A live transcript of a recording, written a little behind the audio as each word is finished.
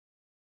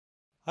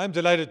I'm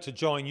delighted to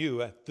join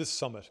you at this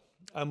summit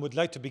and would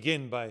like to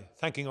begin by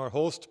thanking our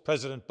host,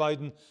 President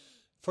Biden,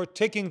 for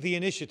taking the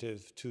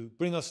initiative to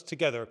bring us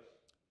together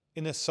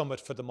in a summit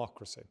for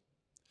democracy.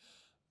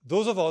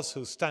 Those of us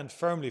who stand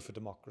firmly for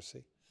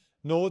democracy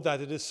know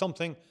that it is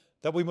something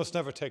that we must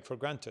never take for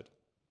granted.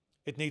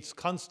 It needs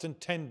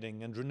constant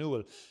tending and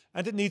renewal,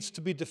 and it needs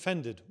to be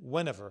defended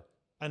whenever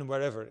and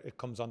wherever it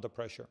comes under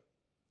pressure.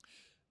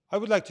 I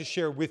would like to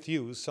share with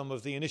you some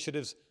of the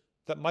initiatives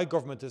that my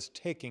government is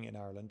taking in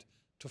Ireland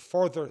to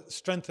further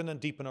strengthen and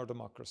deepen our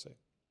democracy.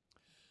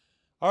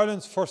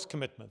 Ireland's first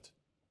commitment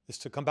is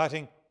to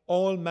combating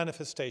all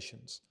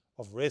manifestations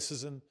of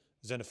racism,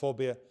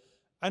 xenophobia,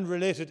 and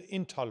related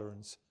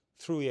intolerance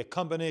through a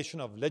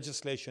combination of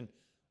legislation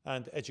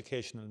and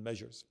educational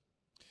measures.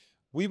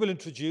 We will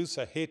introduce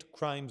a hate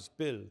crimes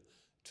bill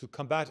to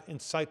combat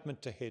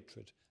incitement to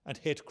hatred and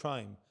hate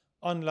crime,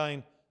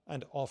 online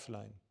and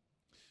offline.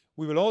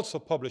 We will also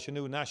publish a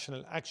new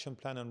national action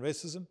plan on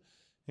racism,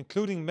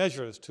 including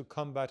measures to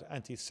combat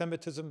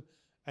anti-Semitism,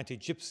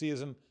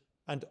 anti-Gypsyism,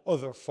 and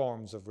other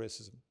forms of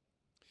racism.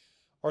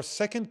 Our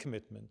second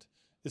commitment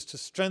is to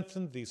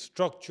strengthen the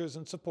structures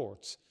and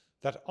supports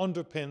that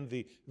underpin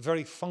the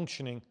very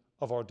functioning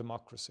of our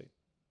democracy.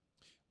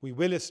 We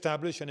will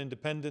establish an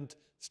independent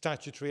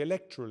statutory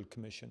electoral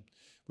commission,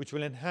 which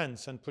will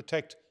enhance and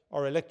protect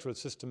our electoral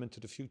system into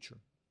the future.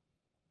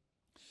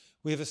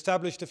 We have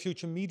established a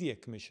future media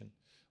commission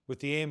with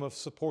the aim of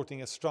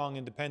supporting a strong,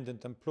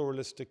 independent and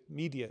pluralistic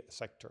media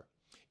sector.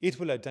 It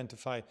will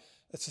identify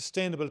a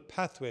sustainable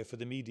pathway for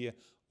the media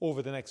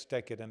over the next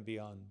decade and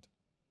beyond.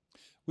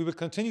 We will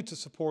continue to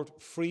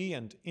support free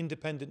and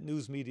independent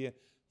news media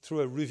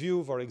through a review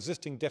of our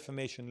existing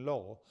defamation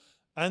law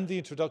and the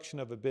introduction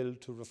of a bill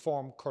to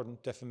reform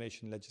current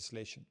defamation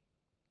legislation.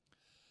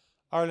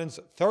 Ireland's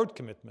third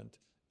commitment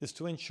is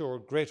to ensure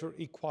greater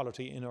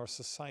equality in our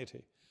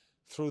society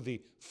through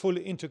the full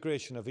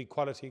integration of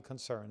equality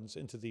concerns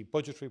into the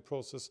budgetary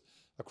process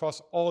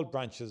across all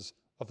branches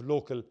of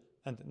local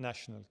and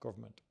national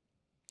government.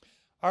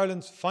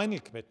 Ireland's final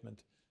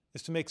commitment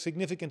is to make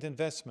significant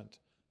investment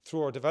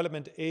through our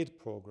development aid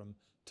programme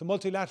to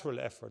multilateral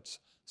efforts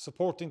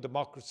supporting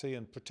democracy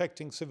and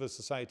protecting civil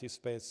society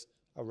space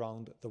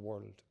around the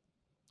world.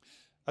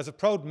 As a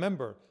proud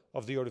member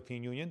of the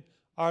European Union,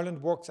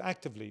 Ireland works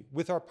actively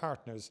with our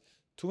partners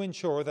to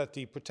ensure that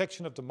the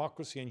protection of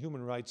democracy and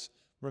human rights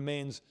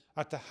remains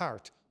at the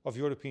heart of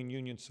European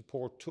Union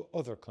support to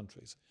other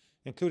countries,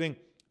 including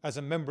as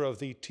a member of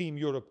the Team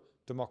Europe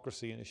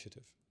Democracy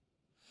Initiative.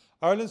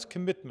 Ireland's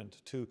commitment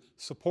to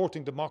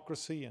supporting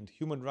democracy and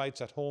human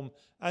rights at home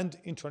and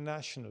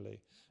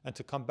internationally, and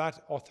to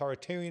combat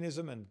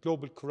authoritarianism and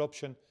global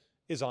corruption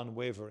is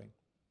unwavering.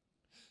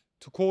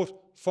 To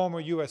quote former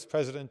US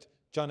President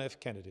John F.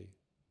 Kennedy,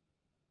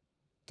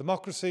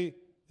 "Democracy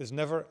is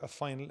never a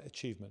final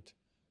achievement.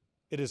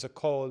 It is a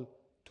call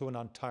to an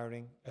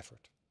untiring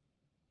effort."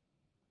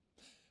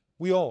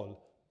 We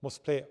all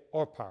must play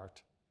our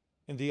part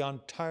in the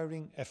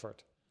untiring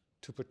effort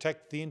to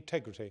protect the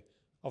integrity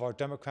of our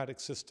democratic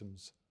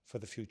systems for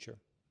the future.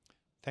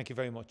 Thank you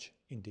very much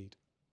indeed.